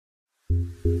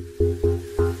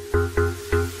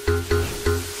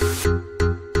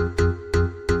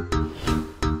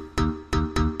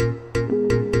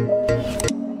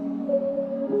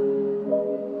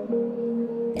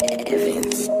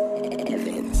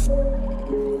To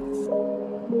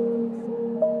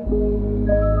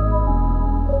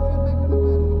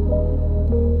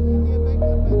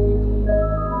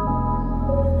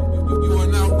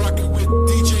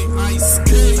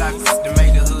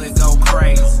make the hood go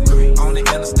crazy. On the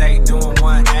interstate doing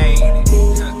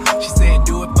 180. She said,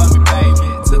 do it for me, baby.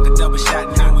 Took a double shot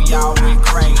and then we all went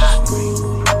crazy.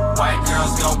 White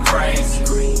girls go crazy.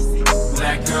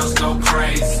 Black girls go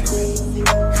crazy.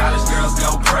 College girls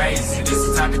go crazy. This is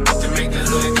the type of thing to make the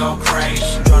hood go crazy.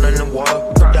 Drowning in water,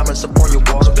 diamonds up on your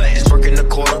water. Just working the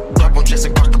quarter, pop on chest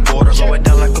across the border. Slow it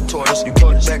down like a tortoise, you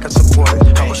kick it back and support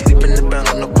it. I was sleeping in the band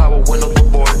on the power window for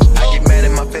borders. I get mad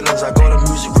in my feelings, I go to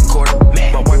music recording.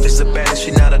 My wife is the baddest,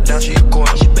 she not a down, she a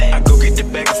quarter. I go get the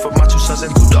baggage for my 2 sons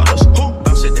and 2 daughters.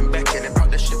 I'm sitting back and brought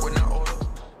that shit when I order.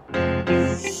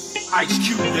 Ice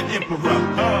Cube, the emperor,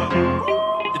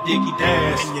 the Diggy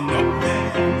Dash, and you know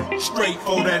that, straight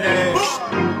for that ass.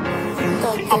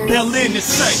 I bell in and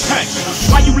say, hey,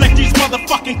 why you let these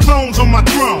motherfucking clones on my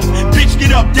throne? Bitch,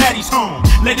 get up, daddy's home,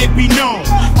 let it be known.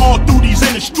 All through these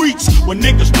inner streets, where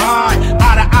niggas ride,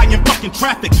 eye to eye in fucking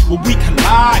traffic, where we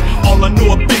collide. All I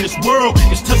know up in this world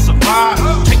is to survive.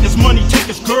 Take his money, take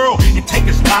his girl, and take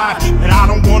his life. And I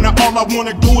don't wanna, all I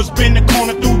wanna do is bend the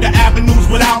corner through the avenues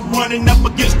without running up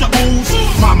against the ooze.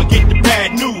 Mama, get the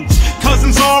bad news.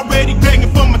 Cousins already begging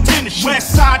for my tennis.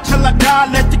 West side till I die,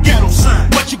 let the ghetto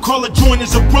sign. What you call a joint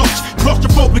is a roach.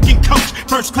 Claustrophobic and coach,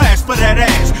 first class for that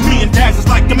ass. Me and Daz is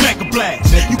like the Mega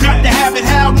Blast. You got to have it,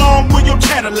 how long will your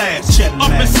chatter last? Up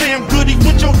and Sam Goody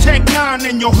with your Tech 9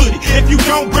 and your hoodie. If you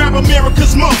don't grab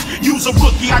America's most, use a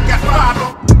rookie. I got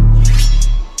 5.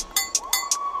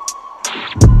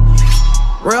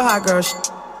 Real hot girl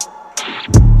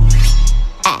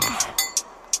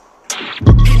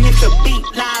The beat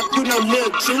live, you know,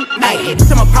 look cute. Hey, it's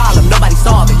my problem, nobody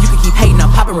solve it. You can keep hating, I'm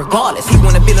popping regardless. He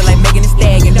wanna feel it like Megan Thee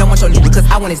Stallion. Don't want your nigga cause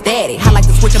I want his daddy. I like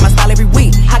to switch up my style every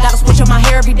week. I gotta switch up my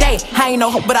hair every day. I ain't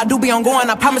no hope, but I do be on going.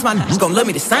 I promise my niggas gon' love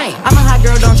me the same. I'm a hot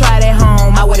girl, don't try it at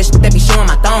home. I wear the shit that be showing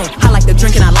my thong. I like to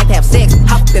drink and I like to have sex.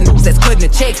 Hop the niggas that's cutting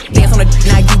the checks. Dance on the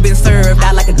now you been served.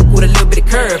 I like a dick with a little bit of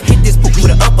curve. Hit this poop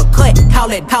with an uppercut. Call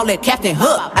that Captain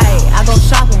Hook. Ayy, I go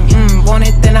shopping, want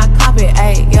it then I cop it.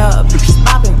 Ayy, yeah, bitches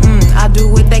popping, I do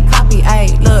what they copy.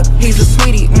 Ayy, look, he's a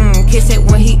sweetie, kiss it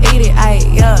when he eat it.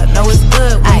 Ayy, yeah, know it's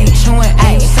good when he chewing,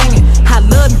 ayy, singing. I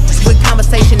love with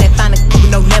conversation that find a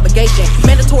with no navigation.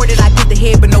 Mandatory that I get the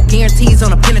head, but no guarantees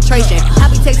on a penetration. I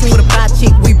be texting with a bi chick,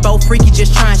 we both freaky,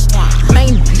 just trying shit.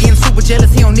 Man, getting super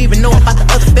jealous, he don't even know about the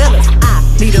other fellas. I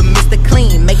need a Mr.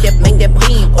 Clean, make that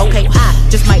beam. Okay, I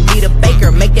just might need a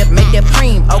baker, make that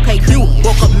cream. Okay, you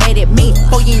woke up mad at me,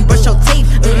 before you ain't brush your teeth.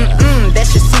 That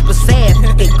shit super sad.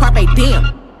 Okay, carpe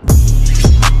diem.